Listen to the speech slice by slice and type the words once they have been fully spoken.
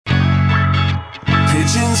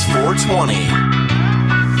Pigeons 420.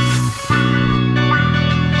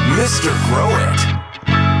 Mr. Grow It.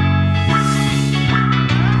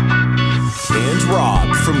 And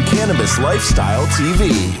Rob from Cannabis Lifestyle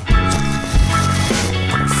TV.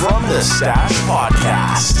 From the Stash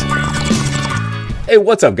Podcast. Hey,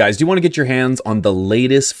 what's up, guys? Do you want to get your hands on the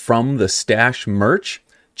latest From the Stash merch?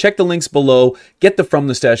 Check the links below, get the From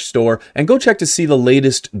the Stash store, and go check to see the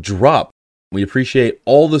latest drop. We appreciate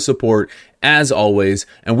all the support, as always,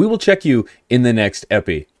 and we will check you in the next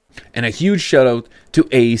epi. And a huge shout out to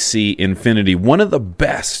AC Infinity, one of the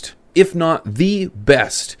best, if not the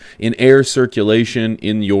best, in air circulation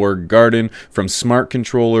in your garden. From smart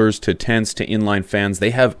controllers to tents to inline fans,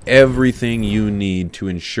 they have everything you need to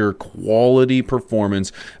ensure quality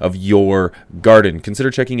performance of your garden.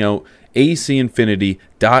 Consider checking out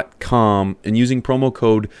acinfinity.com and using promo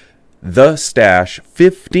code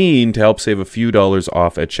TheStash15 to help save a few dollars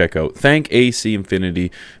off at checkout. Thank AC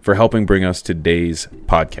Infinity for helping bring us today's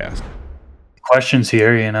podcast. Questions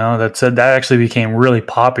here, that actually became really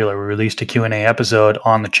popular. We released a Q&A episode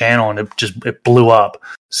on the channel and it blew up.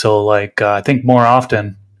 So I think more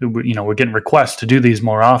often, we're getting requests to do these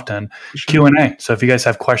more often. Sure. Q&A. So if you guys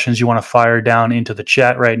have questions you want to fire down into the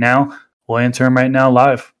chat right now, we'll answer them right now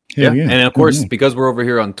live. Yeah. And of course, because we're over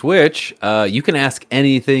here on Twitch, you can ask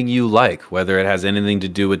anything you like, whether it has anything to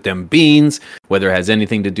do with them beans, whether it has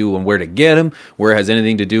anything to do on where to get them, where it has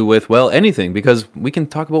anything to do with, anything, because we can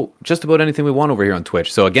talk about just about anything we want over here on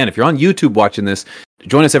Twitch. So again, if you're on YouTube watching this,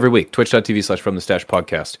 join us every week, twitch.tv/From the Stash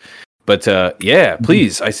Podcast. But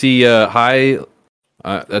please, I see hi.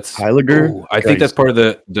 That's Heiliger. I think that's part of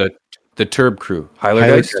the Turb crew.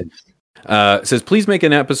 Heilergeist. It says, please make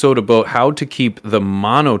an episode about how to keep the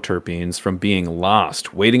monoterpenes from being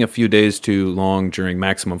lost. Waiting a few days too long during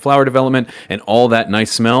maximum flower development, and all that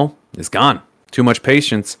nice smell is gone. Too much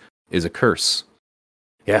patience is a curse.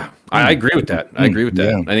 Yeah, I agree with that.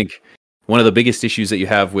 Yeah. I think one of the biggest issues that you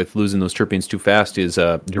have with losing those terpenes too fast is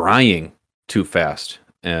drying too fast.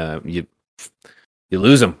 You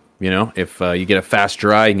lose them. If you get a fast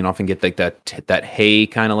dry, you can often get like that hay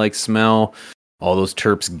kind of like smell. All those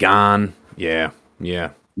terps gone. Yeah.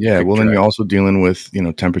 Well, then you're also dealing with,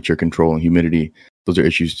 temperature control and humidity. Those are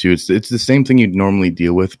issues too. It's the same thing you'd normally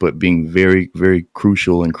deal with, but being very, very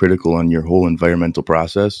crucial and critical on your whole environmental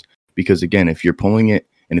process. Because again, if you're pulling it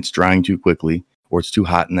and it's drying too quickly or it's too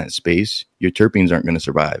hot in that space, your terpenes aren't going to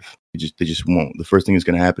survive. They just won't. The first thing that's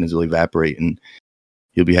going to happen is they'll evaporate and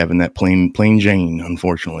you'll be having that plain Jane,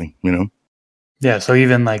 unfortunately, Yeah. So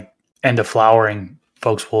even end of flowering,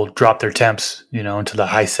 folks will drop their temps, into the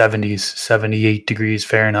high 70s, 78 degrees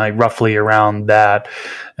Fahrenheit, roughly around that,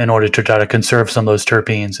 in order to try to conserve some of those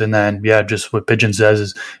terpenes. And then, just what Pigeon says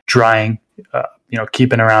is drying,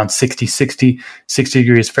 keeping around 60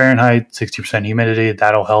 degrees Fahrenheit, 60% humidity.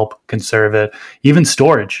 That'll help conserve it. Even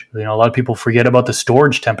storage. A lot of people forget about the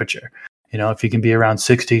storage temperature. If you can be around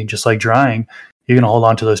 60, just like drying, you're going to hold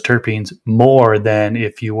on to those terpenes more than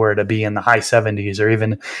if you were to be in the high 70s or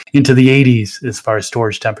even into the 80s as far as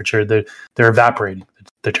storage temperature. They're evaporating.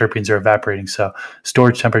 The terpenes are evaporating. So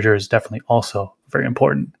storage temperature is definitely also very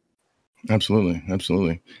important. Absolutely. I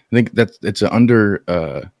think it's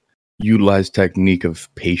an utilized technique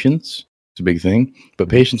of patience. It's a big thing. But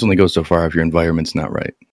patience only goes so far if your environment's not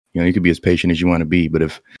right. You could be as patient as you want to be, but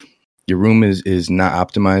if your room is not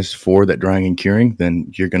optimized for that drying and curing,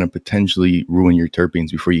 then you're going to potentially ruin your terpenes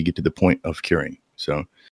before you get to the point of curing. So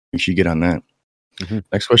make sure you get on that. Mm-hmm.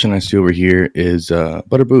 Next question I see over here is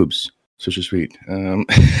butter boobs. Such a sweet.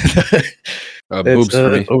 Boobs for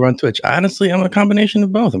me. Over on Twitch. Honestly, I'm a combination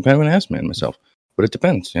of both. I'm kind of an ass man myself. But it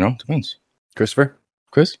depends, Depends. Christopher?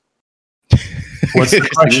 Chris? What's the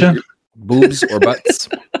question? Boobs or butts?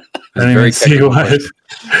 I didn't even see what. This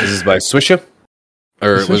is by Swisha.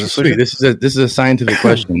 Or was it sweet? This is a scientific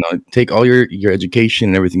question. Take all your education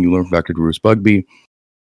and everything you learned from Dr. Bruce Bugbee,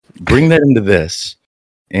 bring that into this,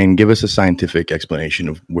 and give us a scientific explanation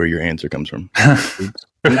of where your answer comes from.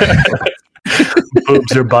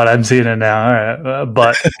 Boobs or butt? I'm seeing it now. All right,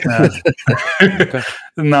 butt. Okay.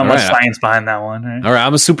 Not much science behind that one. Right? All right,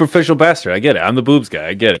 I'm a superficial bastard. I get it. I'm the boobs guy.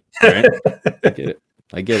 I get it. Right?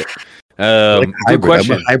 I get it. Good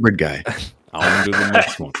question. I'm a hybrid guy. I'll do the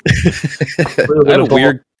next one. I have a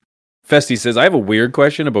weird. Festy says, I have a weird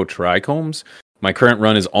question about trichomes. My current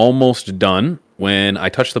run is almost done. When I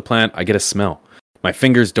touch the plant, I get a smell. My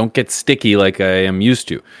fingers don't get sticky like I am used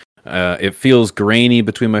to. It feels grainy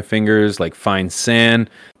between my fingers, like fine sand.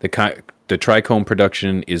 The trichome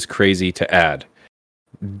production is crazy to add.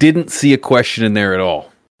 Didn't see a question in there at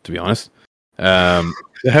all, to be honest. It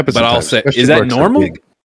happens. But I'll say, is that normal?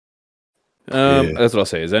 That's what I'll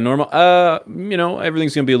say. Is that normal?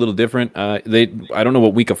 Everything's gonna be a little different. I don't know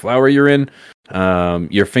what week of flower you're in.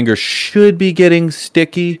 Your fingers should be getting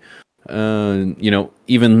sticky.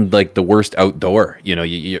 Even like the worst outdoor,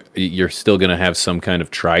 you're still gonna have some kind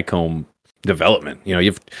of trichome development.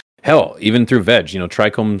 Even through veg,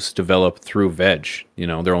 trichomes develop through veg.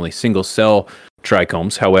 They're only single cell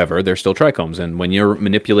trichomes. However, they're still trichomes, and when you're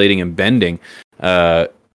manipulating and bending,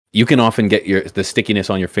 you can often get the stickiness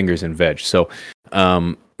on your fingers in veg. So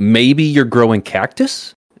maybe you're growing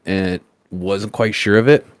cactus and wasn't quite sure of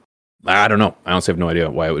it. I don't know. I honestly have no idea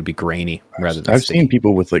why it would be grainy rather than I've sticky. seen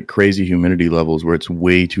people with like crazy humidity levels where it's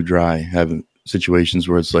way too dry, having situations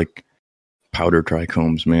where it's like powder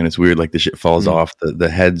trichomes, man. It's weird. Like the shit falls off. The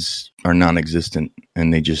heads are non-existent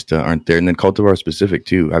and they just aren't there. And then cultivar specific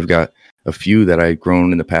too. I've got a few that I've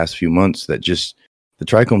grown in the past few months that just, the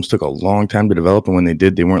trichomes took a long time to develop. And when they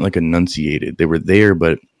did, they weren't like enunciated. They were there,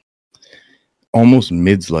 but almost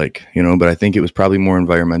mids-like, but I think it was probably more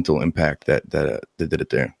environmental impact that did it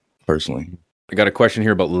there. Personally, I got a question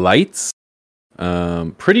here about lights.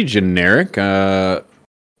 Pretty generic.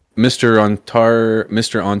 Mr.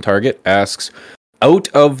 On Target asks, out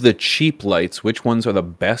of the cheap lights, which ones are the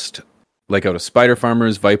best? Like out of Spider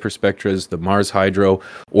Farmers, Viper Spectras, the Mars Hydro,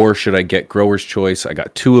 or should I get Grower's Choice? I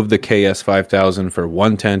got 2 of the KS5000 for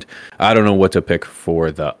 1 tent. I don't know what to pick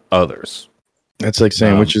for the others. That's like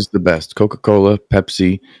saying which is the best: Coca-Cola,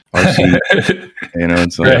 Pepsi, RC.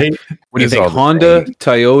 It's like, Right? What do you think? Honda,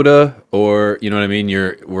 Toyota, or you know what I mean?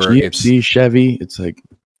 GMC, Chevy. It's like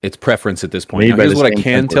it's preference at this point. Now, here's what I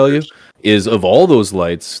can tell you: is of all those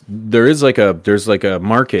lights, there's like a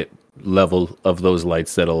market level of those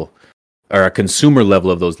lights or a consumer level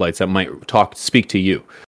of those lights that might speak to you.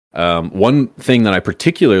 One thing that I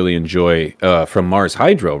particularly enjoy from Mars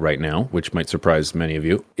Hydro right now, which might surprise many of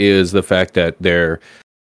you, is the fact that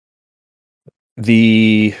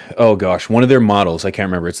one of their models, I can't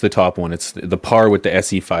remember, it's the top one, it's the par with the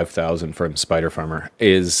SE5000 from Spider Farmer,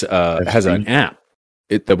 has an app.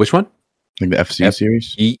 Which one? Like the FC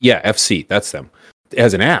series? Yeah, FC, that's them. It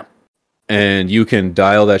has an app. And you can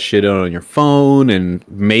dial that shit out on your phone and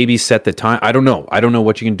maybe set the time. I don't know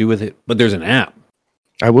what you can do with it, but there's an app.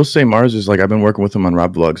 I will say Mars is like, I've been working with them on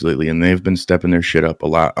Rob Vlogs lately, and they've been stepping their shit up a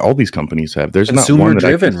lot. All these companies have. There's not one that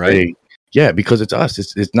driven, right? Yeah, because it's us.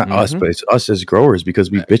 It's not us, but it's us as growers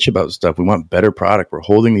because we bitch about stuff. We want better product. We're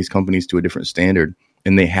holding these companies to a different standard,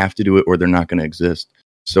 and they have to do it or they're not going to exist.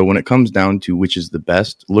 So when it comes down to which is the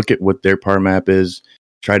best, look at what their par map is.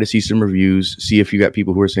 Try to see some reviews. See if you got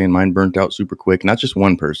people who are saying mine burnt out super quick. Not just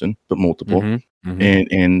one person, but multiple.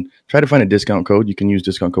 And try to find a discount code. You can use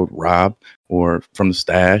discount code ROB or From the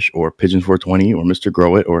Stash or Pigeon 420 or Mr.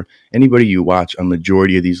 Grow It or anybody you watch on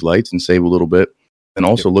majority of these lights and save a little bit. And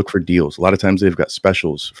also look for deals. A lot of times they've got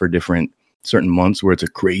specials for certain months where it's a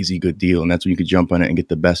crazy good deal. And that's when you could jump on it and get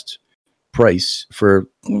the best price for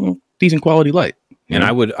decent quality light. And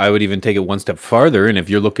I would even take it one step farther. And if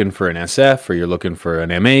you're looking for an SF or you're looking for an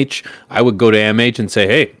MH, I would go to MH and say,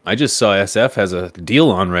 hey, I just saw SF has a deal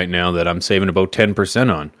on right now that I'm saving about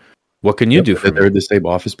 10% on. What can you do for me? They're the same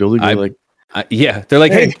office building. They're like,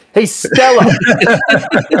 hey, Stella.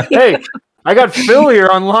 Hey, I got Phil here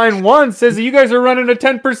on line 1 says that you guys are running a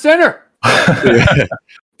 10%er.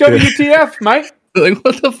 WTF, mate? Like,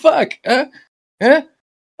 what the fuck?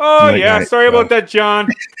 Oh, yeah. Sorry about that, John.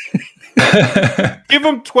 Give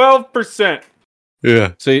them 12%.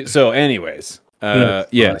 Yeah. So anyways,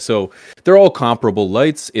 so they're all comparable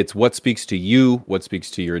lights. It's what speaks to you, what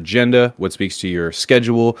speaks to your agenda, what speaks to your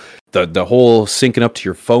schedule. The whole syncing up to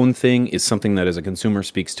your phone thing is something that as a consumer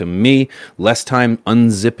speaks to me. Less time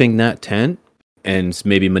unzipping that tent and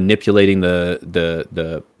maybe manipulating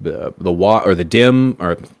the watt or the dim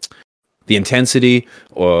or the intensity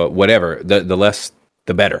or whatever. The less,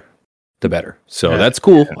 the better. The better. So that's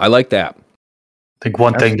cool. I like that. I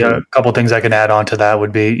think a couple things I can add on to that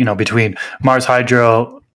would be, between Mars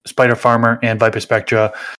Hydro, Spider Farmer, and Viper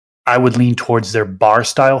Spectra, I would lean towards their bar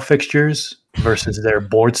style fixtures versus their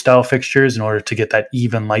board style fixtures in order to get that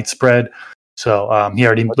even light spread. So he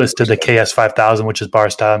already listed the KS5000, which is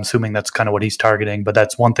bar style. I'm assuming that's kind of what he's targeting, but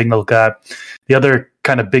that's one thing to look at. The other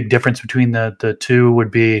kind of big difference between the two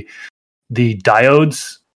would be the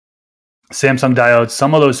diodes. Samsung diodes.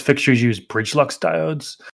 Some of those fixtures use Bridgelux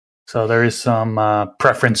diodes, so there is some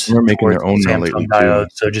preference. We're making their own Samsung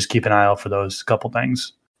diodes, so just keep an eye out for those couple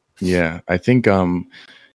things. Yeah, I think.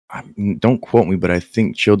 Don't quote me, but I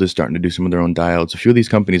think Chilled is starting to do some of their own diodes. A few of these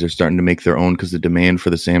companies are starting to make their own because the demand for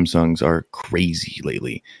the Samsungs are crazy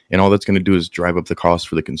lately, and all that's going to do is drive up the cost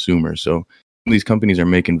for the consumer. So these companies are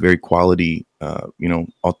making very quality,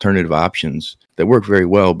 alternative options that work very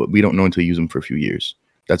well, but we don't know until you use them for a few years.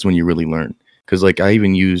 That's when you really learn. Because like I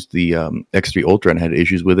even used the X3 Ultra and had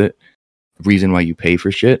issues with it. Reason why you pay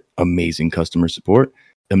for shit, amazing customer support.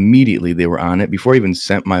 Immediately they were on it. Before I even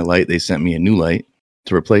sent my light, they sent me a new light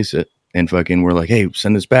to replace it. And fucking we're like, hey,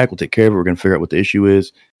 send this back. We'll take care of it. We're going to figure out what the issue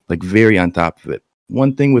is. Like very on top of it.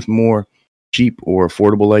 One thing with more cheap or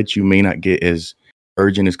affordable lights, you may not get as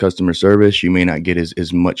urgent as customer service. You may not get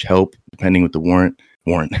as much help depending with the warranty.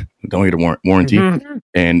 Mm-hmm.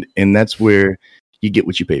 And that's where you get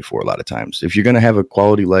what you pay for a lot of times. If you're going to have a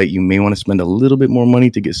quality light, you may want to spend a little bit more money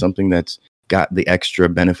to get something that's got the extra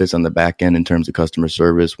benefits on the back end in terms of customer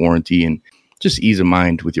service, warranty, and just ease of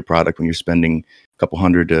mind with your product when you're spending a couple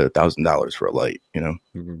 $100 to $1,000 for a light,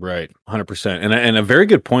 Right. 100%. And a very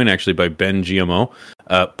good point actually by Ben GMO.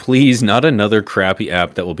 Please, not another crappy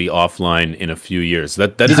app that will be offline in a few years.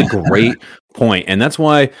 That is a great point. And that's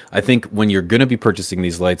why I think when you're going to be purchasing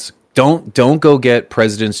these lights, don't go get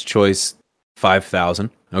President's Choice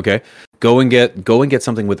 5,000. Okay. Go and get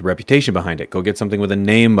something with reputation behind it. Go get something with a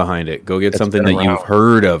name behind it. Go get something that you've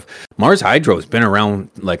heard of. Mars Hydro has been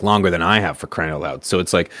around like longer than I have, for crying out loud. So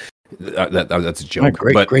it's like that's a joke.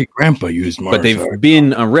 My great grandpa used Mars. But they've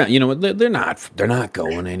been around. They're not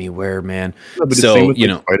going anywhere, man. Yeah, but so with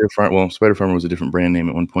Spider Farm. Well, Spider Farmer was a different brand name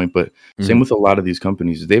at one point, but same with a lot of these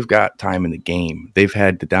companies. They've got time in the game. They've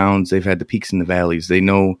had the downs. They've had the peaks and the valleys. They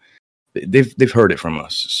know. They've heard it from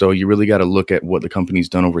us. So you really got to look at what the company's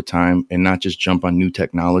done over time and not just jump on new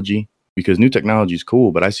technology, because new technology is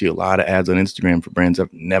cool. But I see a lot of ads on Instagram for brands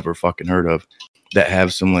I've never fucking heard of that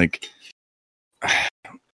have some like, I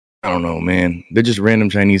don't know, man. They're just random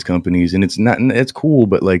Chinese companies, and it's cool,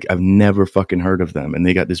 but like I've never fucking heard of them. And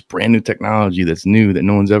they got this brand new technology that's new that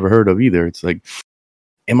no one's ever heard of either. It's like,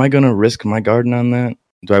 am I going to risk my garden on that?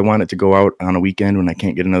 Do I want it to go out on a weekend when I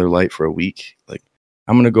can't get another light for a week? Like,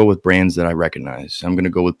 I'm going to go with brands that I recognize. I'm going to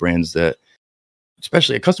go with brands that,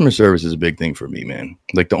 especially customer service is a big thing for me, man.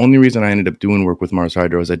 Like the only reason I ended up doing work with Mars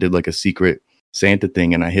Hydro is I did like a secret Santa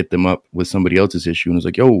thing and I hit them up with somebody else's issue and was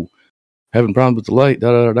like, yo, having problems with the light,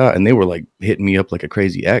 da da da. And they were like hitting me up like a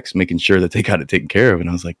crazy ex, making sure that they got it taken care of. And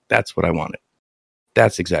I was like, that's what I wanted.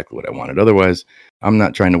 That's exactly what I wanted. Otherwise, I'm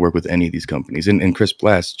not trying to work with any of these companies. And Chris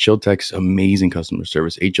Blast, Chiltech's amazing customer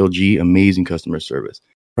service. HLG, amazing customer service.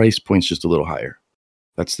 Price point's just a little higher.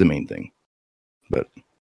 That's the main thing. But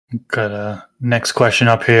got a next question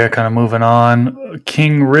up here, kind of moving on.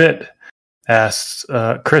 King Rit asks,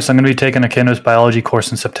 Chris, I'm going to be taking a cannabis biology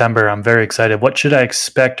course in September. I'm very excited. What should I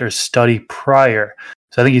expect or study prior?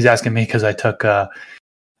 So I think he's asking me because I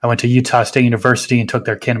went to Utah State University and took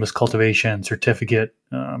their cannabis cultivation certificate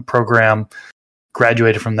program,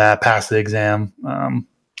 graduated from that, passed the exam.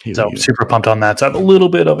 So I'm super pumped on that. So I have a little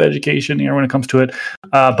bit of education here when it comes to it.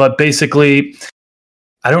 But basically,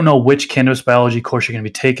 I don't know which cannabis biology course you're going to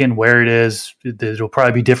be taking, where it is. It'll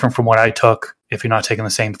probably be different from what I took if you're not taking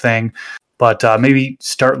the same thing. But maybe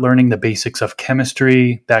start learning the basics of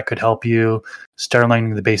chemistry. That could help you. Start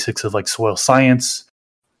learning the basics of like soil science.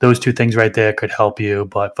 Those two things right there could help you.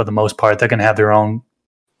 But for the most part, they're going to have their own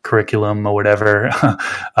curriculum or whatever.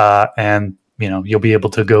 And, you'll be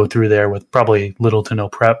able to go through there with probably little to no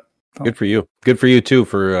prep. Good for you. Good for you, too,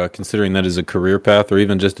 for considering that as a career path or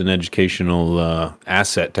even just an educational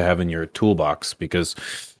asset to have in your toolbox, because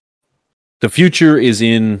the future is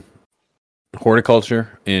in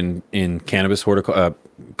horticulture, in cannabis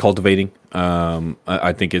cultivating.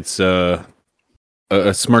 I think it's a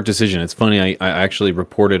smart decision. It's funny, I actually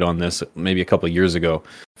reported on this maybe a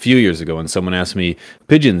few years ago, and someone asked me,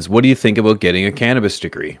 Pigeons, what do you think about getting a cannabis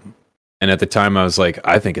degree? And at the time, I was like,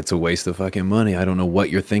 I think it's a waste of fucking money. I don't know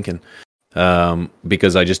what you're thinking.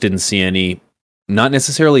 Because I just didn't see not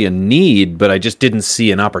necessarily a need, but I just didn't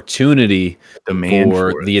see an opportunity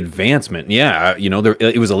for the advancement. Yeah,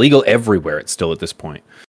 it was illegal everywhere. It's still at this point.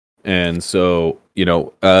 And so,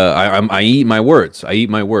 I eat my words. I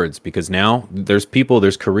eat my words because now there's people,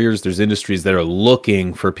 there's careers, there's industries that are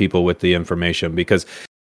looking for people with the information, because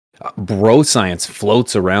bro science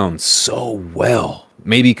floats around so well.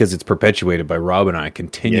 Maybe because it's perpetuated by Rob and I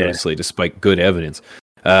continuously, despite good evidence.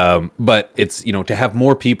 But it's, to have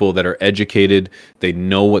more people that are educated, they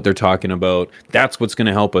know what they're talking about. That's what's going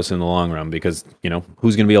to help us in the long run, because,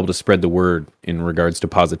 who's going to be able to spread the word in regards to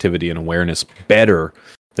positivity and awareness better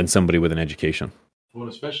than somebody with an education? Well,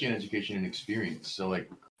 especially in education and experience. So like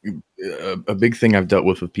a big thing I've dealt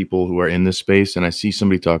with people who are in this space, and I see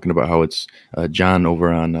somebody talking about how it's John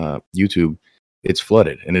over on YouTube. It's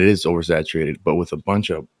flooded and it is oversaturated, but with a bunch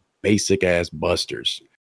of basic ass busters.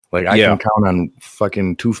 Like I can count on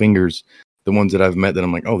fucking two fingers the ones that I've met that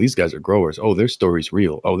I'm like, oh, these guys are growers. Oh, their story's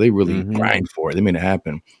real. Oh, they really grind for it. They made it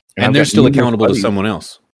happen. And they're still accountable to someone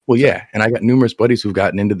else. Well, yeah. And I got numerous buddies who've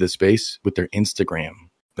gotten into this space with their Instagram.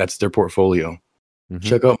 That's their portfolio.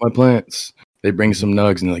 Check out my plants. They bring some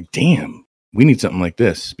nugs and they're like, damn, we need something like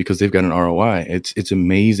this because they've got an ROI. It's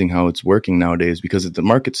amazing how it's working nowadays because the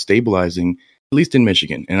market's stabilizing, at least in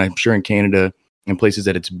Michigan. And I'm sure in Canada and places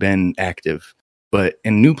that it's been active. But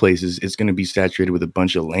in new places, it's going to be saturated with a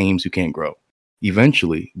bunch of lames who can't grow.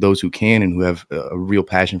 Eventually, those who can and who have a real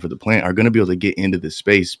passion for the plant are going to be able to get into this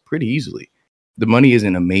space pretty easily. The money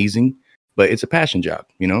isn't amazing, but it's a passion job.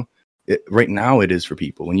 You know, right now it is for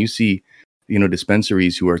people. When you see,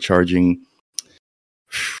 dispensaries who are charging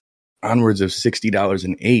onwards of $60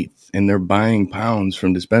 an eighth, and they're buying pounds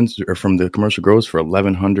from from the commercial growers for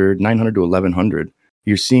 $900 to $1,100.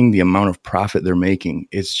 You're seeing the amount of profit they're making.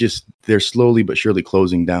 It's just they're slowly but surely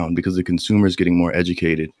closing down because the consumer is getting more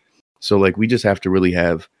educated. So like we just have to really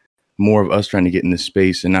have more of us trying to get in this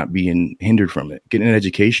space and not being hindered from it. Getting an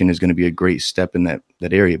education is going to be a great step in that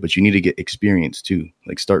area, but you need to get experience too.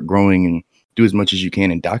 Like start growing and do as much as you can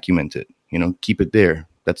and document it. Keep it there.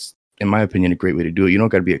 That's, in my opinion, a great way to do it. You don't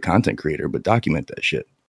got to be a content creator, but document that shit.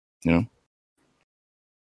 That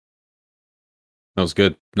was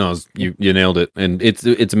good. No, you nailed it. And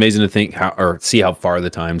it's amazing to think see how far the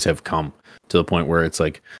times have come to the point where it's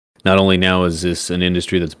like, not only now is this an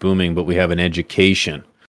industry that's booming, but we have an education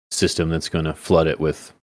system that's going to flood it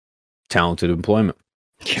with talented employment.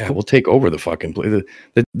 Yeah, we'll take over the fucking place.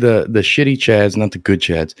 The shitty Chads, not the good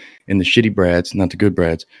Chads, and the shitty Brads, not the good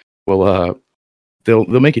Brads. Well, they'll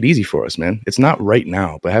make it easy for us, man. It's not right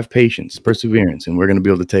now, but have patience, perseverance, and we're going to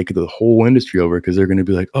be able to take the whole industry over because they're going to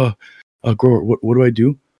be like, grower, what do I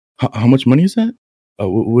do? How much money is that?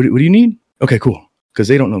 What do you need? Okay, cool. Because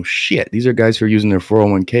they don't know shit. These are guys who are using their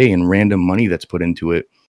 401k and random money that's put into it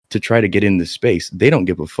to try to get in this space. They don't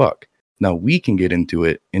give a fuck. Now we can get into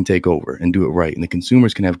it and take over and do it right. And the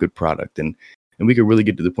consumers can have good product. And we can really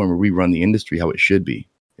get to the point where we run the industry how it should be.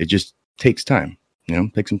 It just takes time.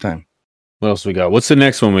 Take some time. What else we got? What's the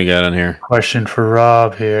next one we got on here? Question for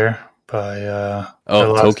Rob here by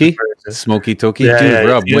Toki? Smoky Toki? Yeah, Dude,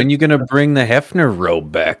 Rob, when you going to bring the Hefner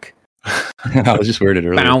robe back? I was just worded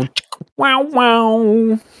earlier. Wow.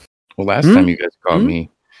 Well, last time you guys called me,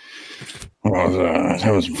 I was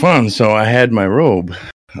having some fun, so I had my robe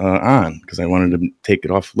on because I wanted to take it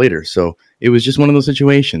off later. So it was just one of those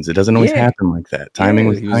situations. It doesn't always happen like that. Timing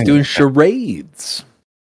was. He was doing charades.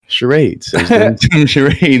 Charades. I was doing some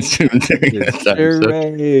charades during that time.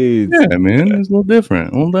 Charades. So, yeah, man, it's a little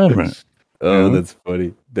different. Oh, that's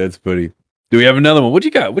funny. That's funny. Do we have another one? What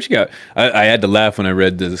you got? I had to laugh when I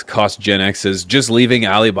read this. Cost Gen X says just leaving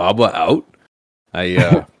Alibaba out.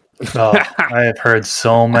 I have heard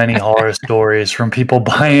so many horror stories from people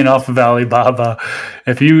buying off of Alibaba.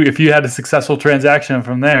 If you had a successful transaction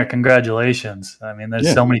from there, congratulations. I mean,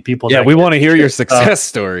 there's so many people. Yeah, we want to hear your success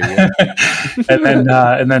story. Yeah.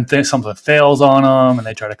 and then something fails on them, and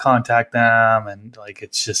they try to contact them, and like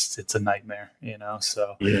it's a nightmare,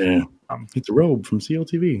 So yeah, it's a robe from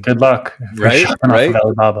CLTV. Good luck, right?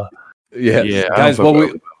 Alibaba. Yeah, guys.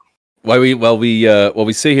 While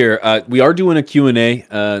we sit here, we are doing a Q&A.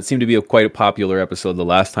 It seemed to be quite a popular episode the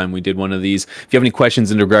last time we did one of these. If you have any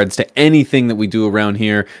questions in regards to anything that we do around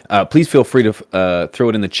here, please feel free to throw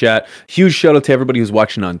it in the chat. Huge shout out to everybody who's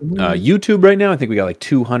watching on YouTube right now. I think we got like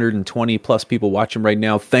 220 plus people watching right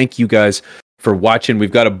now. Thank you guys for watching.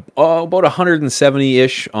 We've got about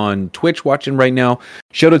 170-ish on Twitch watching right now.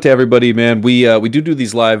 Shout out to everybody, man. We do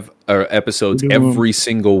these live episodes every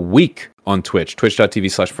single week on Twitch,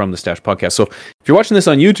 twitch.tv/FromTheStashPodcast. So if you're watching this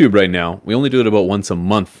on YouTube right now, we only do it about once a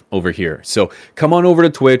month over here. So come on over to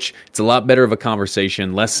Twitch. It's a lot better of a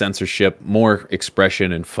conversation, less censorship, more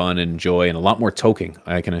expression and fun and joy, and a lot more toking.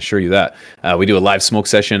 I can assure you that. We do a live smoke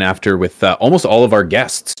session after with almost all of our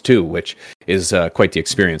guests too, which is quite the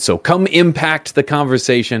experience. So come impact the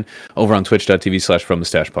conversation over on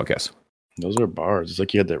twitch.tv/FromTheStashPodcast. Those are bars. It's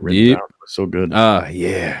like you had that written down. It's so good.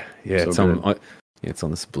 Yeah. So it's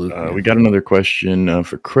on this blue. We got another question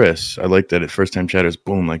for Chris. I like that at first time chatters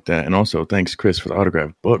boom like that. And also thanks Chris for the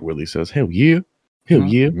autographed book. Willie says, hell yeah. Nice.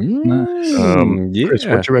 Chris,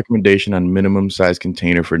 what's your recommendation on minimum size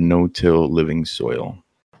container for no-till living soil?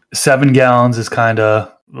 7 gallons is kind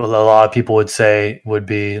of a lot of people would say would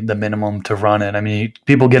be the minimum to run it. I mean,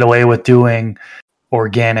 people get away with doing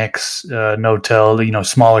organics, no-till,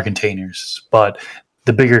 smaller containers, but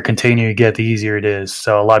the bigger container you get, the easier it is.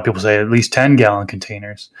 So a lot of people say at least 10-gallon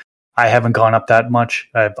containers. I haven't gone up that much.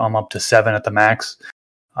 I'm up to 7 at the max.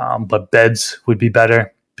 But beds would be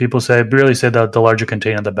better. People really say the larger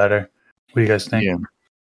container, the better. What do you guys think? Yeah.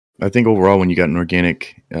 I think overall, when you got an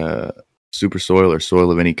organic super soil or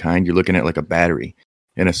soil of any kind, you're looking at like a battery,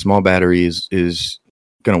 and a small battery is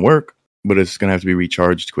going to work, but it's going to have to be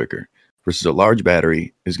recharged quicker. Versus a large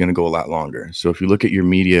battery is going to go a lot longer. So if you look at your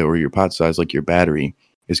media or your pot size, like your battery,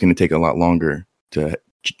 it's going to take a lot longer to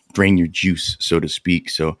drain your juice, so to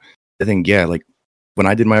speak. So I think, yeah, like when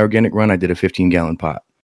I did my organic run, I did a 15-gallon pot,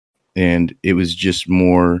 and it was just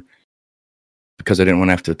more because I didn't want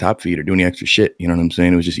to have to top feed or do any extra shit. You know what I'm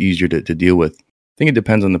saying? It was just easier to deal with. I think it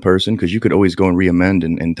depends on the person, because you could always go and re-amend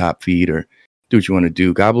and top feed or do what you want to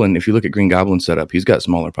do. Goblin, if you look at Green Goblin's setup, he's got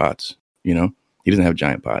smaller pots. You know, he doesn't have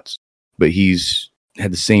giant pots, but he's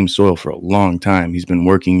had the same soil for a long time. He's been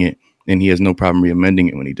working it, and he has no problem re-amending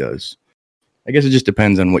it when he does. I guess it just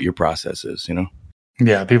depends on what your process is, you know?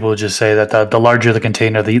 Yeah, people just say that the larger the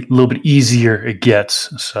container, the little bit easier it gets.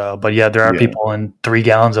 So, but yeah, there are people in 3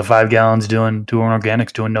 gallons or 5 gallons doing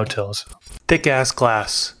organics, doing no-tills. Thick ass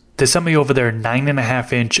glass. They sent me over their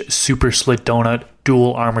 9.5-inch super slit donut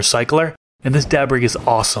dual arm recycler, and this dab rig is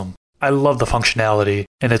awesome. I love the functionality,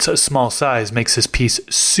 and its small size makes this piece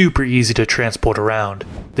super easy to transport around.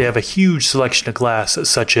 They have a huge selection of glass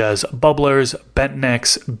such as bubblers, bent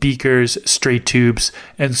necks, beakers, straight tubes,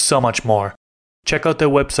 and so much more. Check out their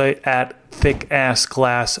website at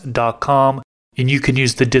thickassglass.com, and you can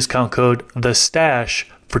use the discount code THESTASH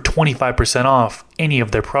for 25% off any of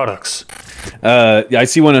their products. I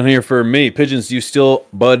see one on here for me. Pigeons, do you still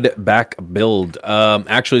bud back build?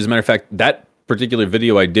 Actually, as a matter of fact, that particular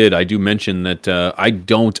video I do mention that I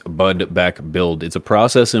don't bud back build. It's a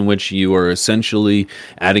process in which you are essentially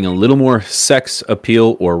adding a little more sex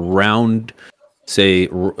appeal or round, say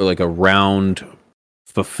like a round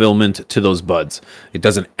fulfillment to those buds. It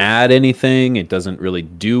doesn't add anything. It doesn't really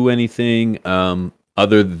do anything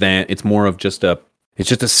other than it's more of just a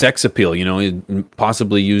sex appeal, you know,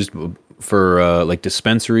 possibly used for like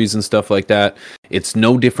dispensaries and stuff like that. It's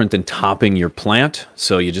no different than topping your plant.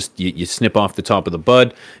 So you snip off the top of the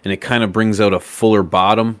bud, and it kind of brings out a fuller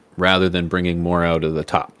bottom rather than bringing more out of the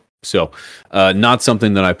top. So not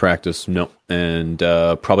something that I practice, no, and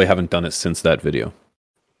probably haven't done it since that video.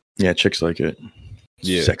 Yeah, chicks like it.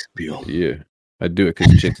 Yeah. Sex appeal. Yeah, I do it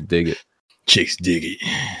because chicks dig it. Chicks dig it.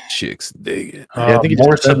 Chicks dig it. Yeah, I think it's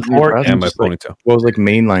more support and my ponytail. Well, it's like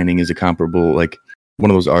mainlining is a comparable, like one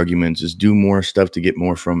of those arguments is do more stuff to get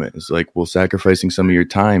more from it. It's like, well, sacrificing some of your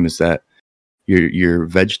time, is that your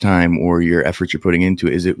veg time or your effort you're putting into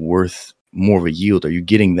it, is it worth more of a yield? Are you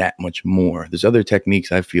getting that much more? There's other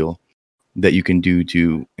techniques I feel that you can do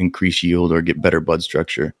to increase yield or get better bud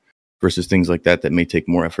structure versus things like that may take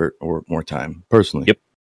more effort or more time, personally.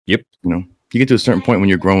 Yep. You know, you get to a certain point when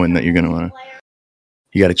you're growing that you're going to want to,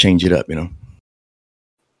 you got to change it up, you know?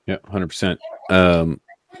 Yeah, 100%.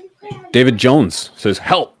 David Jones says,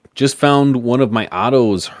 help, just found one of my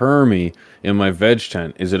Otto's Hermie in my veg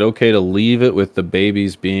tent. Is it okay to leave it with the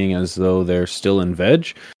babies being as though they're still in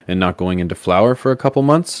veg and not going into flower for a couple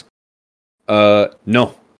months?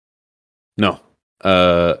 No.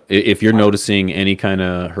 If you're noticing any kind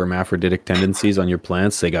of hermaphroditic tendencies on your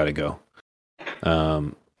plants, they got to go.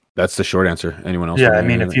 That's the short answer. Anyone else? Yeah, I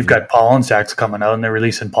mean, if you've got pollen sacs coming out and they're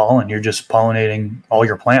releasing pollen, you're just pollinating all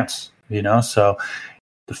your plants, you know? So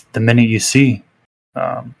the minute you see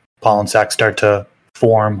pollen sacs start to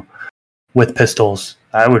form with pistils,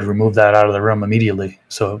 I would remove that out of the room immediately.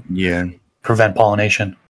 So yeah, prevent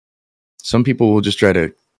pollination. Some people will just try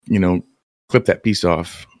to, you know, clip that piece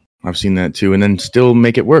off. I've seen that too, and then still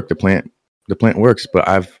make it work. The plant works, but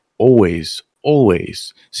I've always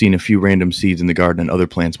seen a few random seeds in the garden and other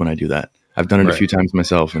plants when I do that. I've done it a few times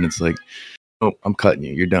myself, and it's like, oh, I'm cutting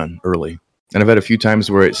you. You're done early. And I've had a few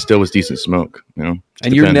times where it still was decent smoke, you know.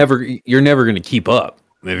 And you're never going to keep up.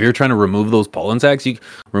 If you're trying to remove those pollen sacs, you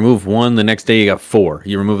remove one, the next day you got 4.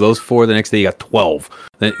 You remove those 4, the next day you got 12.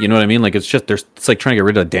 Then, you know what I mean? Like it's like trying to get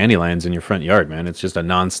rid of dandelions in your front yard, man. It's just a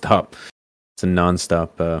nonstop. It's a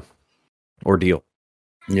nonstop ordeal.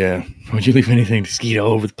 Yeah. Would you leave anything to skeet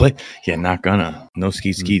all over the place? Yeah, not gonna. No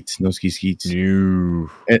skeets. No skeets. No.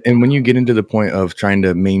 And when you get into the point of trying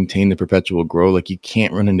to maintain the perpetual grow, like you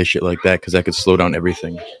can't run into shit like that because that could slow down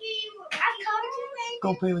everything.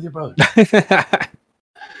 Go play with your brother.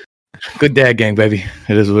 Good dad gang, baby.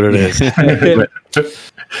 It is what it is.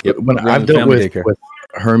 When I've dealt with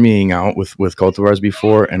herming out with cultivars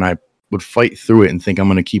before, and I would fight through it and think I'm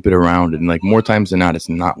going to keep it around, and like more times than not, it's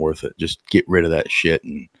not worth it. Just get rid of that shit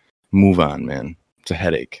and move on, man. It's a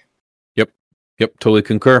headache. Yep, totally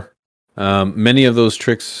concur. Many of those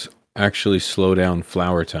tricks actually slow down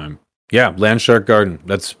flower time. Yeah, Landshark Garden.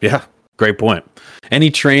 That's great point. Any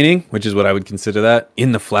training, which is what I would consider that,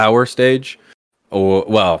 in the flower stage, or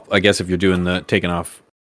well, I guess if you're doing the taking off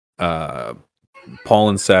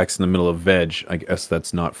pollen sacs in the middle of veg. I guess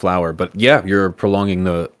that's not flower, but yeah, you're prolonging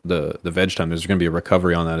the veg time. There's going to be a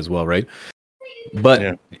recovery on that as well, right?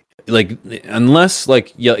 But like, unless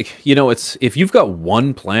like, yeah, like, you know, it's if you've got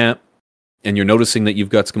one plant and you're noticing that you've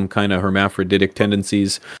got some kind of hermaphroditic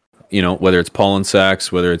tendencies, you know, whether it's pollen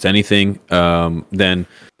sacs, whether it's anything, then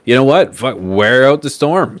you know what? Fuck, wear out the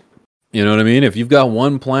storm. You know what I mean? If you've got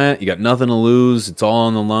one plant, you got nothing to lose. It's all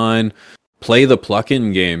on the line. Play the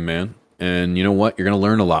pluck-in game, man. And you know what? You're going to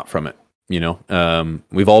learn a lot from it. You know,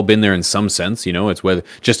 we've all been there in some sense. You know, it's whether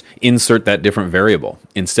just insert that different variable.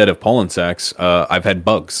 Instead of pollen sacs, I've had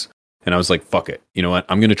bugs. And I was like, fuck it. You know what?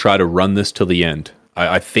 I'm going to try to run this till the end.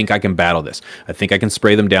 I think I can battle this. I think I can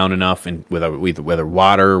spray them down enough, and whether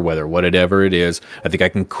water, whether whatever it is. I think I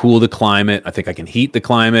can cool the climate. I think I can heat the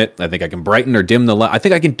climate. I think I can brighten or dim the light. I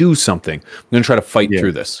think I can do something. I'm going to try to fight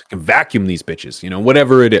through this. I can vacuum these bitches, you know,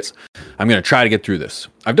 whatever it is. I'm going to try to get through this.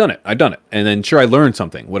 I've done it. And then sure, I learned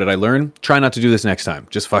something. What did I learn? Try not to do this next time.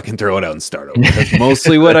 Just fucking throw it out and start over. That's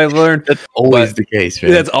mostly what I learned. That's always the case,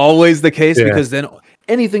 man. That's always the case because then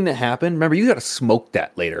anything that happened, remember, you got to smoke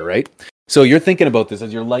that later, right? So you're thinking about this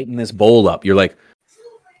as you're lighting this bowl up. You're like,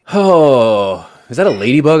 oh, is that a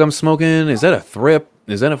ladybug I'm smoking? Is that a thrip?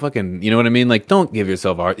 Is that a fucking, you know what I mean? Like, don't give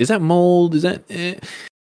yourself art. Is that mold? Is that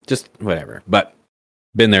just whatever? But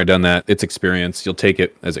been there, done that. It's experience. You'll take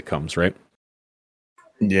it as it comes, right?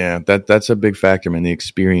 Yeah, that's a big factor, man. The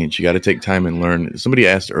experience. You got to take time and learn. Somebody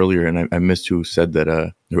asked earlier, and I missed who said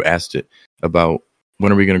that. Who asked it about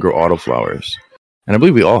when are we going to grow autoflowers? And I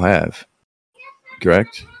believe we all have.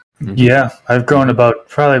 Correct. Yeah, I've grown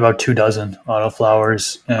probably about 24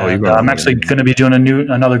 autoflowers, and I'm actually going to be doing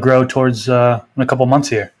another grow towards in a couple months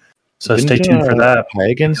here. So stay tuned for that.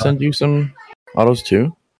 Hagen send you some autos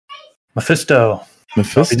too. Mephisto.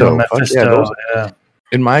 Yeah.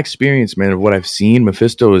 In my experience, man, of what I've seen,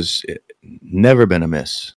 Mephisto has never been a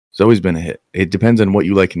miss. It's always been a hit. It depends on what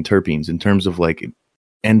you like in terpenes. In terms of like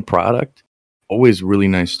end product, always really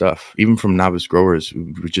nice stuff. Even from novice growers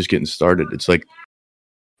who were just getting started, it's like.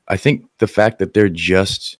 I think the fact that they're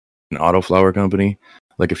just an autoflower company,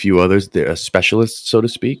 like a few others, they're a specialist, so to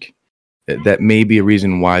speak, that may be a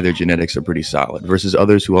reason why their genetics are pretty solid versus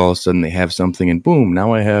others who all of a sudden they have something and boom,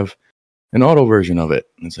 now I have an auto version of it.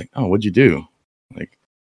 And it's like, oh, what'd you do? Like,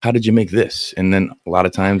 how did you make this? And then a lot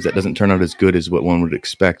of times that doesn't turn out as good as what one would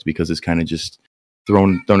expect because it's kind of just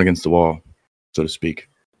thrown against the wall, so to speak.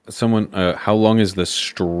 Someone, how long is the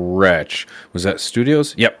stretch? Was that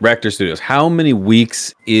Studios? Yep, Raptor Studios. How many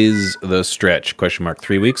weeks is the stretch? ?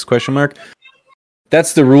 3 weeks? ?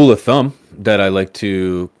 That's the rule of thumb that I like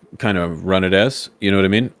to kind of run it as. You know what I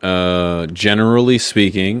mean? Generally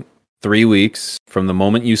speaking, 3 weeks from the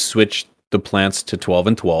moment you switch the plants to 12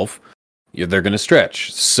 and 12, they're going to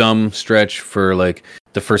stretch. Some stretch for like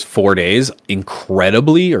the first 4 days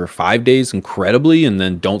incredibly, or 5 days incredibly, and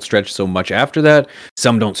then don't stretch so much after that.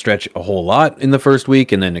 Some don't stretch a whole lot in the first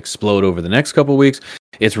week and then explode over the next couple of weeks.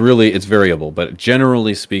 It's variable, but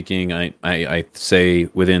generally speaking, I say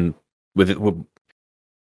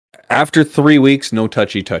after 3 weeks, no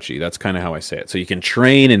touchy. That's kind of how I say it. So you can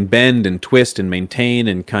train and bend and twist and maintain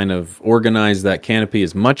and kind of organize that canopy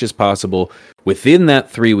as much as possible within that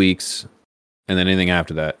 3 weeks. And then anything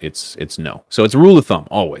after that, it's no. So it's a rule of thumb,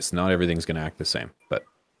 always. Not everything's going to act the same. But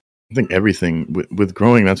I think everything with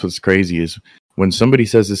growing, that's what's crazy is when somebody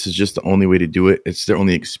says this is just the only way to do it, it's their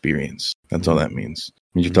only experience. That's all that means. I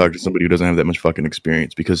mean, you're talking to somebody who doesn't have that much fucking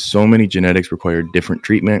experience because so many genetics require different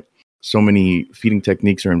treatment. So many feeding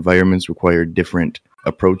techniques or environments require different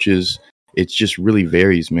approaches. It just really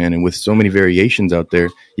varies, man. And with so many variations out there,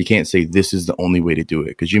 you can't say this is the only way to do it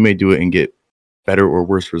because you may do it and get better or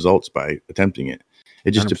worse results by attempting it.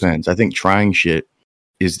 It just 100%. Depends. I think trying shit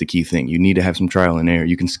is the key thing. You need to have some trial and error.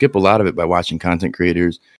 You can skip a lot of it by watching content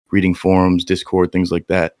creators, reading forums, Discord, things like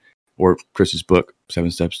that, or Chris's book, 7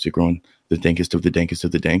 Steps to Growing the Dankest of the Dankest of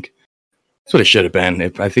the Dank. That's what it should have been.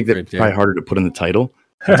 I think that's probably harder to put in the title.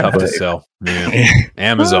 Tough to sell. Yeah.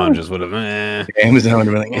 Amazon just would have. Amazon would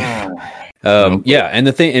have been like, yeah, and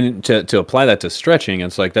the thing, and to apply that to stretching,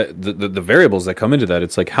 it's like that the variables that come into that.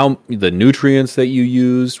 It's like how the nutrients that you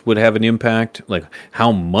use would have an impact. Like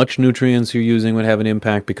how much nutrients you're using would have an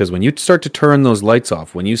impact. Because when you start to turn those lights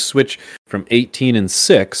off, when you switch from 18 and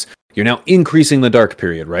 6, you're now increasing the dark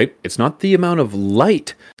period, right? It's not the amount of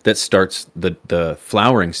light that starts the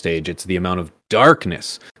flowering stage. It's the amount of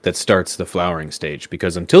darkness that starts the flowering stage,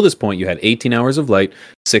 because until this point you had 18 hours of light,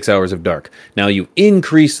 6 hours of dark. Now you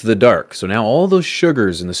increase the dark, so now all those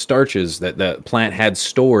sugars and the starches that the plant had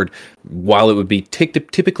stored while it would be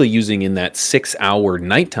typically using in that 6 hour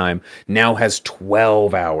nighttime now has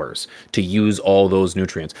 12 hours to use all those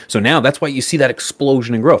nutrients. So now that's why you see that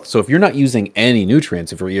explosion in growth. So if you're not using any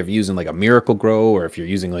nutrients, if you're using like a Miracle Grow, or if you're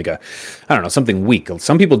using like something weak,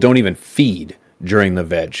 some people don't even feed during the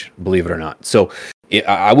veg, believe it or not. So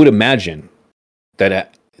I would imagine that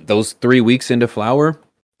at those 3 weeks into flower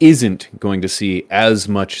isn't going to see as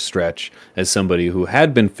much stretch as somebody who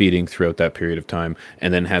had been feeding throughout that period of time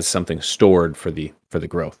and then has something stored for the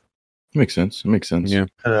growth. Makes sense. Yeah.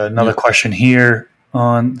 Another question here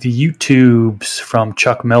on the YouTubes from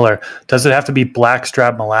Chuck Miller. Does it have to be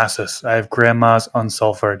blackstrap molasses? I have grandma's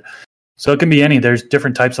unsulfured. So it can be any. There's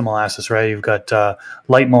different types of molasses, right? You've got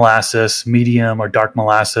light molasses, medium or dark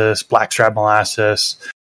molasses, blackstrap molasses,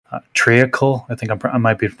 treacle. I think I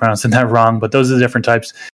might be pronouncing that wrong, but those are the different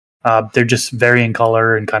types. They're just vary in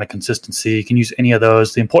color and kind of consistency. You can use any of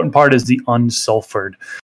those. The important part is the unsulfured.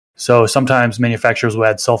 So sometimes manufacturers will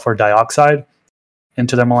add sulfur dioxide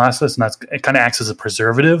into their molasses, and it kind of acts as a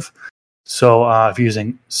preservative. So if you're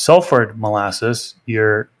using sulfured molasses,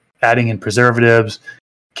 you're adding in preservatives,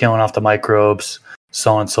 killing off the microbes,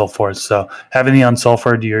 so on and so forth. So having the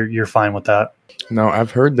unsulfured, you're fine with that. Now,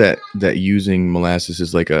 I've heard that using molasses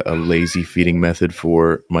is like a lazy feeding method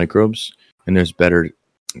for microbes, and there's better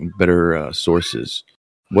sources.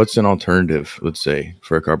 What's an alternative, let's say,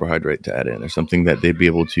 for a carbohydrate to add in, or something that they'd be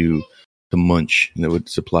able to munch and that would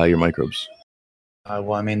supply your microbes?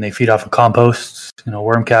 They feed off of composts,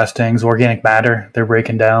 worm castings, organic matter they're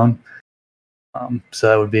breaking down. So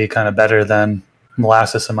that would be kind of better than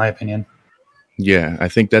molasses, in my opinion. Yeah, I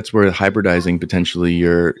think that's where hybridizing potentially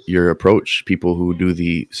your approach. People who do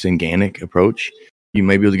the Synganic approach, you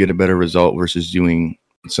may be able to get a better result versus doing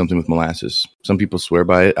something with molasses. Some people swear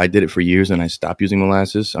by it. I did it for years and I stopped using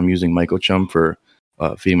molasses. I'm using MycoChum for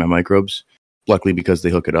feeding my microbes. Luckily, because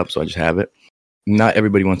they hook it up, so I just have it. Not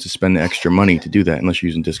everybody wants to spend the extra money to do that unless you're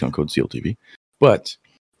using discount code SEALTV. But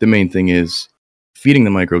the main thing is feeding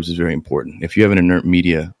the microbes is very important. If you have an inert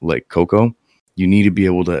media like cocoa, you need to be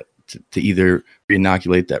able to either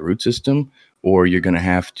inoculate that root system, or you're going to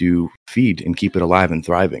have to feed and keep it alive and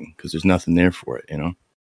thriving because there's nothing there for it,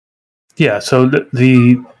 Yeah. So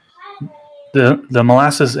the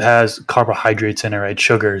molasses has carbohydrates in it, right?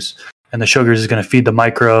 Sugars, and the sugars is going to feed the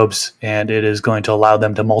microbes, and it is going to allow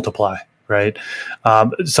them to multiply, right?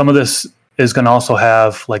 Some of this is going to also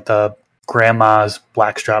have like the grandma's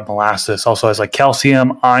blackstrap molasses. Also has like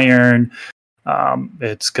calcium, iron.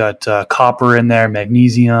 It's got copper in there,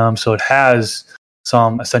 magnesium, so it has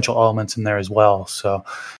some essential elements in there as well. So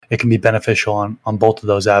it can be beneficial on both of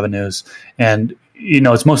those avenues. And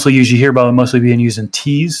it's mostly used. You hear about it mostly being used in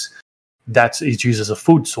teas. It's used as a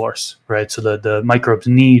food source, right? So the microbes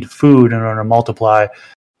need food in order to multiply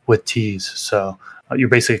with teas. So you're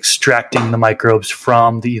basically extracting the microbes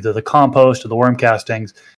from either the compost or the worm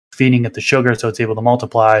castings, feeding it the sugar so it's able to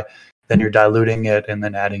multiply. Then you're diluting it and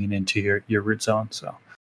then adding it into your root zone. So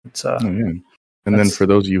it's And then for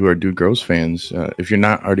those of you who are Dude Grows fans, if you're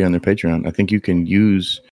not already on their Patreon, I think you can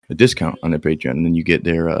use a discount on their Patreon, and then you get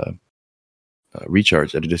their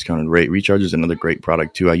Recharge at a discounted rate. Recharge is another great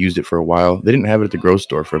product too. I used it for a while. They didn't have it at the Grow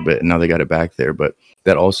store for a bit, and now they got it back there. But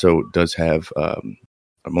that also does have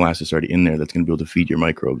molasses already in there that's going to be able to feed your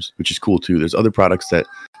microbes, which is cool too. There's other products that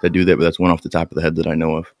do that, but that's one off the top of the head that I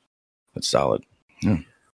know of. That's solid.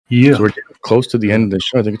 Yeah. So we're getting close to the end of the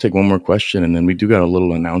show. I think we'll take one more question, and then we do got a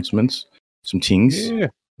little announcements, some tings.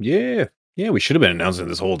 Yeah. We should have been announcing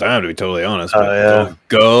this whole time, to be totally honest. Yeah.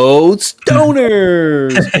 Go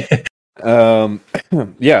Stoners!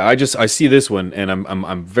 I see this one, and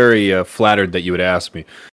I'm very flattered that you would ask me.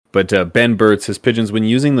 But Ben Burt says, Pigeons, when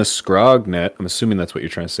using the Scrog net, I'm assuming that's what you're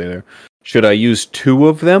trying to say there, should I use two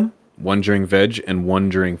of them, one during veg and one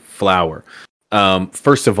during flower?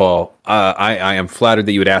 First of all, I am flattered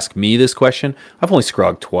that you would ask me this question. I've only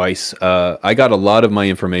scrogged twice. I got a lot of my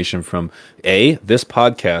information from this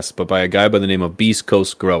podcast, but by a guy by the name of Beast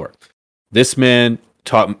Coast Grower. This man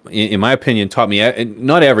in my opinion, taught me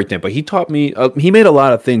not everything, but he taught me. He made a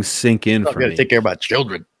lot of things sink in for me. To take care of my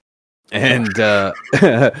children. And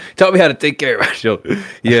taught me how to take care of my children.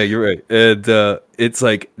 Yeah, you're right. And it's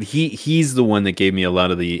like he's the one that gave me a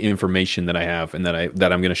lot of the information that I have and that I'm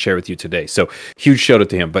going to share with you today. So huge shout out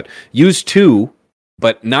to him. But use two,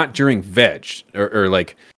 but not during veg or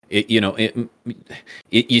like it.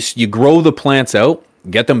 You grow the plants out,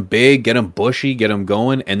 get them big, get them bushy, get them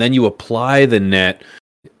going, and then you apply the net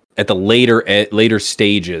at the later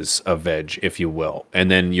stages of veg, if you will,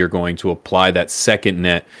 and then you're going to apply that second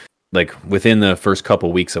net like within the first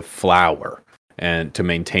couple weeks of flower, and to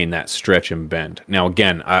maintain that stretch and bend. Now,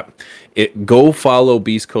 again, go follow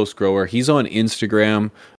Beast Coast Grower. He's on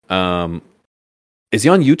Instagram. Is he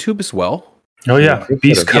on YouTube as well? Oh yeah,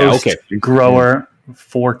 Beast Coast okay. Grower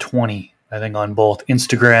 420. I think on both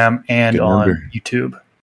Instagram and on YouTube.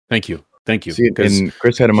 Thank you. See, and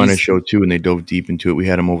Chris had him on his show too, and they dove deep into it. We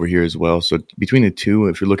had him over here as well. So between the two,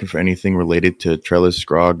 if you're looking for anything related to trellis,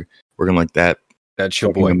 scrog, working like that, that's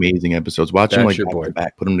your boy. Amazing episodes. Watch them like back to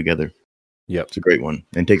back. Put them together. Yep, it's a great one.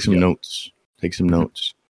 And take some notes.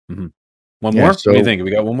 Mm-hmm. One more? So, what do you think?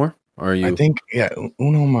 We got one more? Or are you? I think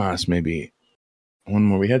uno más maybe. One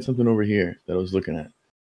more. We had something over here that I was looking at.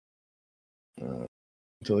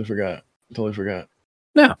 Totally forgot.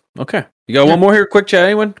 No. Okay. You got one more here? Quick chat.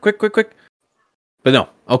 Anyone? Quick. But no.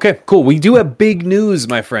 Okay, cool. We do have big news,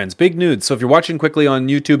 my friends. Big news. So if you're watching quickly on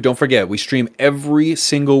YouTube, don't forget, we stream every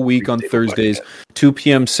single week on Thursdays, 2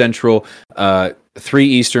 p.m. Central, 3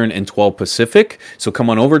 Eastern, and 12 Pacific. So come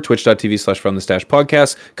on over, twitch.tv/FromTheStash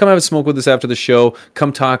Podcast. Come have a smoke with us after the show.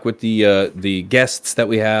 Come talk with the guests that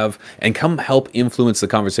we have, and come help influence the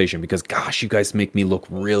conversation, because, gosh, you guys make me look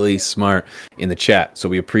really smart in the chat. So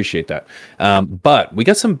we appreciate that. But we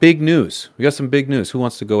got some big news. Who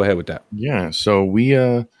wants to go ahead with that? Yeah, so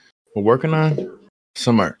we're working on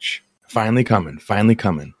some merch. Finally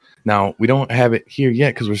coming. Now, we don't have it here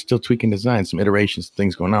yet because we're still tweaking designs, some iterations,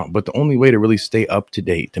 things going out. But the only way to really stay up to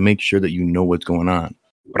date, to make sure that you know what's going on,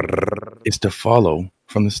 is to follow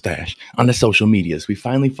From the Stash on the social medias. We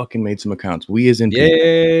finally fucking made some accounts. We as in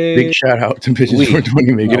big shout out to Bitches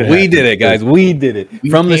 420 making it happen. We did it, guys. We did it.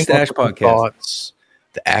 From the Stash Podcast.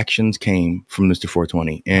 The actions came from Mr.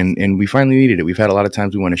 420, and we finally needed it. We've had a lot of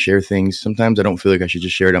times we want to share things. Sometimes I don't feel like I should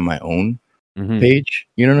just share it on my own page.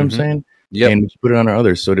 You know what I'm saying? Yeah. And put it on our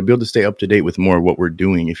others. So to be able to stay up to date with more of what we're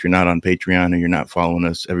doing, if you're not on Patreon or you're not following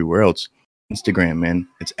us everywhere else, Instagram, man,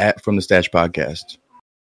 it's at From the Stash Podcast.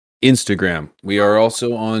 Instagram. We are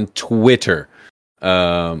also on Twitter.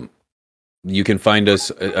 You can find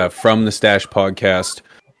us From the Stash Podcast.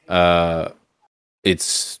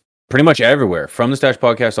 It's pretty much everywhere. From the Stash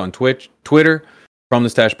Podcast on Twitter, From the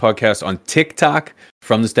Stash Podcast on TikTok,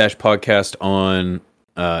 From the Stash Podcast on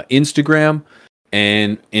Instagram,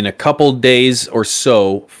 and in a couple days or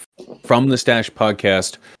so, From the Stash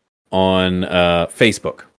Podcast on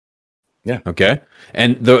Facebook. Yeah. Okay.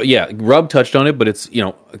 And Rob touched on it, but it's,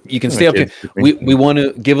 you can stay up to. We want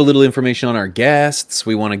to give a little information on our guests.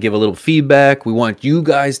 We want to give a little feedback. We want you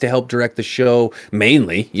guys to help direct the show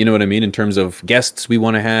mainly. You know what I mean? In terms of guests we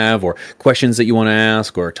want to have, or questions that you want to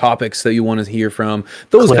ask, or topics that you want to hear from,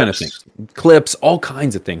 those kind of things, clips, all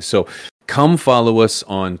kinds of things. So come follow us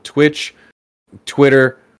on Twitch,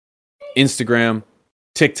 Twitter, Instagram,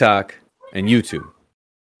 TikTok, and YouTube.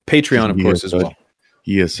 Patreon, of course, as well.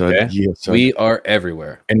 Yes, sir. Okay? Yes, sir. We are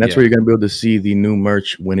everywhere. And that's where you're going to be able to see the new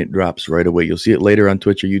merch when it drops right away. You'll see it later on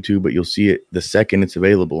Twitch or YouTube, but you'll see it the second it's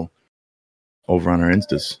available over on our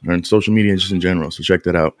Instas or on social media just in general. So check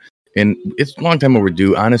that out. And it's a long time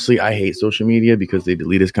overdue. Honestly, I hate social media because they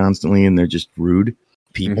delete us constantly and they're just rude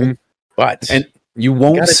people. But and you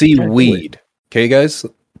won't see weed. Okay, guys?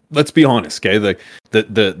 Let's be honest, okay? The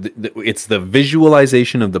it's the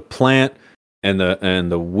visualization of the plant and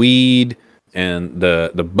the weed and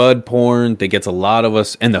the bud porn that gets a lot of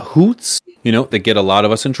us, and the hoots, that get a lot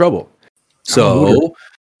of us in trouble. So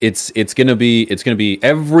it's gonna be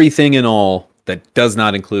everything and all that does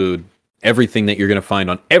not include everything that you're gonna find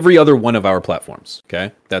on every other one of our platforms.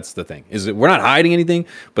 Okay, that's the thing. Is that we're not hiding anything,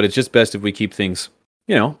 but it's just best if we keep things,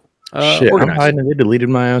 Shit, organized. I'm hiding it. They deleted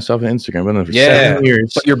my ass off of Instagram. I've been there for 7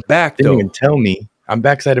 years. But you're back, They though. didn't even tell me. I'm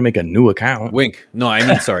back, so I had to make a new account. Wink. No, I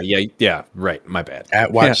mean, sorry. Yeah, right. My bad.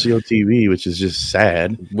 At Watch CLTV, which is just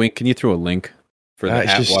sad. Wink, can you throw a link for the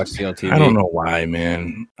at Watch CLTV? I don't know why,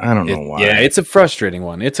 man. I don't know why. Yeah, it's a frustrating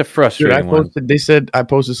one. One. They said I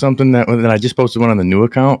posted something then I just posted one on the new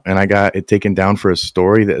account, and I got it taken down for a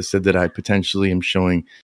story that said that I potentially am showing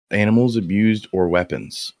animals abused or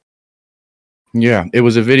weapons. Yeah, it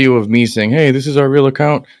was a video of me saying, "Hey, this is our real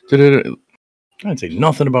account." I didn't say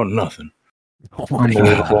nothing about nothing. Oh my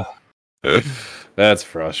God. That's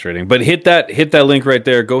frustrating. But hit that link right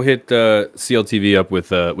there. Go hit CLTV up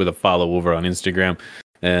with a follow over on Instagram,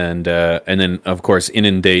 and then of course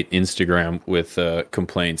inundate Instagram with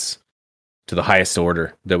complaints to the highest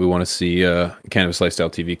order that we want to see Cannabis Lifestyle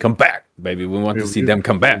TV come back, baby. We want to see them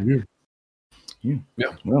come back.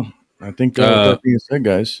 Yeah. Well, I think that being said,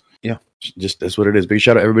 guys. Yeah. Just that's what it is. Big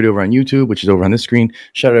shout out everybody over on YouTube, which is over on this screen.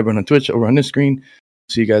 Shout out everyone on Twitch over on this screen.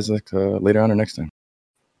 See you guys later on or next time.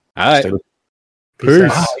 All right. Stay- Peace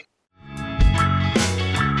out. Peace.